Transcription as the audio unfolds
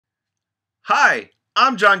Hi,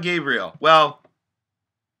 I'm Mrjonngabriel. Well,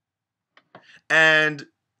 and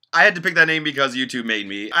I had to pick that name because YouTube made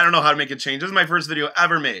me. I don't know how to make a change. This is my first video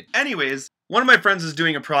ever made. Anyways, one of my friends is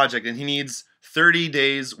doing a project and he needs 30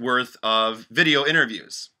 days worth of video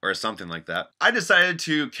interviews or something like that. I decided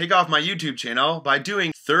to kick off my YouTube channel by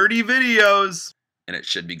doing 30 videos, and it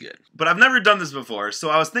should be good. But I've never done this before, so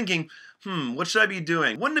I was thinking, what should I be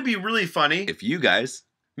doing? Wouldn't it be really funny if you guys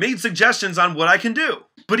made suggestions on what I can do?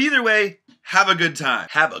 But either way, have a good time.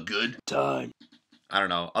 Have a good time. I don't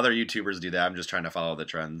know, other YouTubers do that. I'm just trying to follow the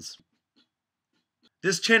trends.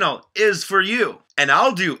 This channel is for you, and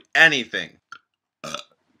I'll do anything.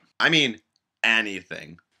 I mean,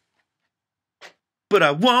 anything. But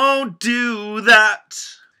I won't do that.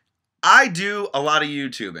 I do a lot of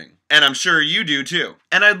YouTubing, and I'm sure you do too.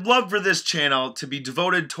 And I'd love for this channel to be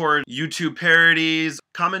devoted toward YouTube parodies,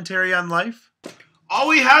 commentary on life. All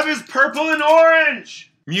we have is purple and orange!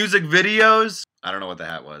 Music videos. I don't know what the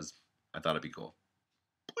hat was. I thought it'd be cool.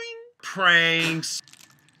 Boing. Pranks.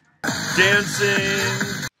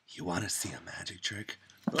 Dancing. You want to see a magic trick?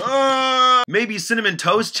 Maybe cinnamon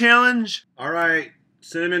toast challenge? Alright,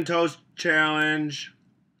 cinnamon toast challenge.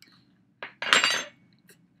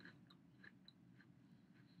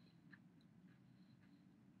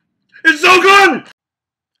 It's so good!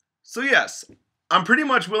 So yes, I'm pretty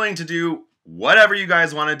much willing to do whatever you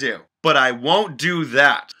guys want to do, but I won't do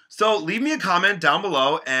that. So leave me a comment down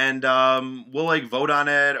below and we'll like vote on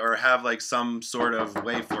it or have like some sort of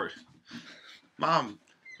way for it. Mom.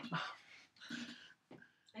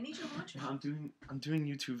 I need you to watch it. I'm doing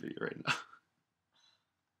YouTube video right now.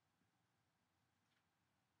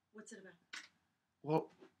 What's it about? Well,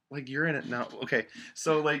 like you're in it now. Okay.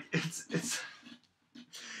 So like it's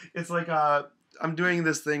like I'm doing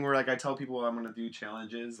this thing where like I tell people I'm gonna do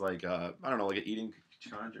challenges, like I don't know, like an eating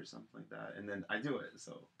challenge or something like that, and then I do it.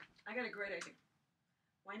 So I got a great idea.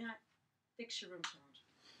 Why not fix your room challenge?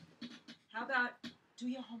 How about do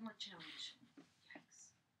your homework challenge?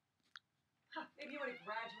 Yikes. Huh, maybe you want to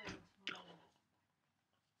graduate.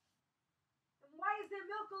 And why is there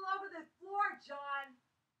milk all over the floor, John?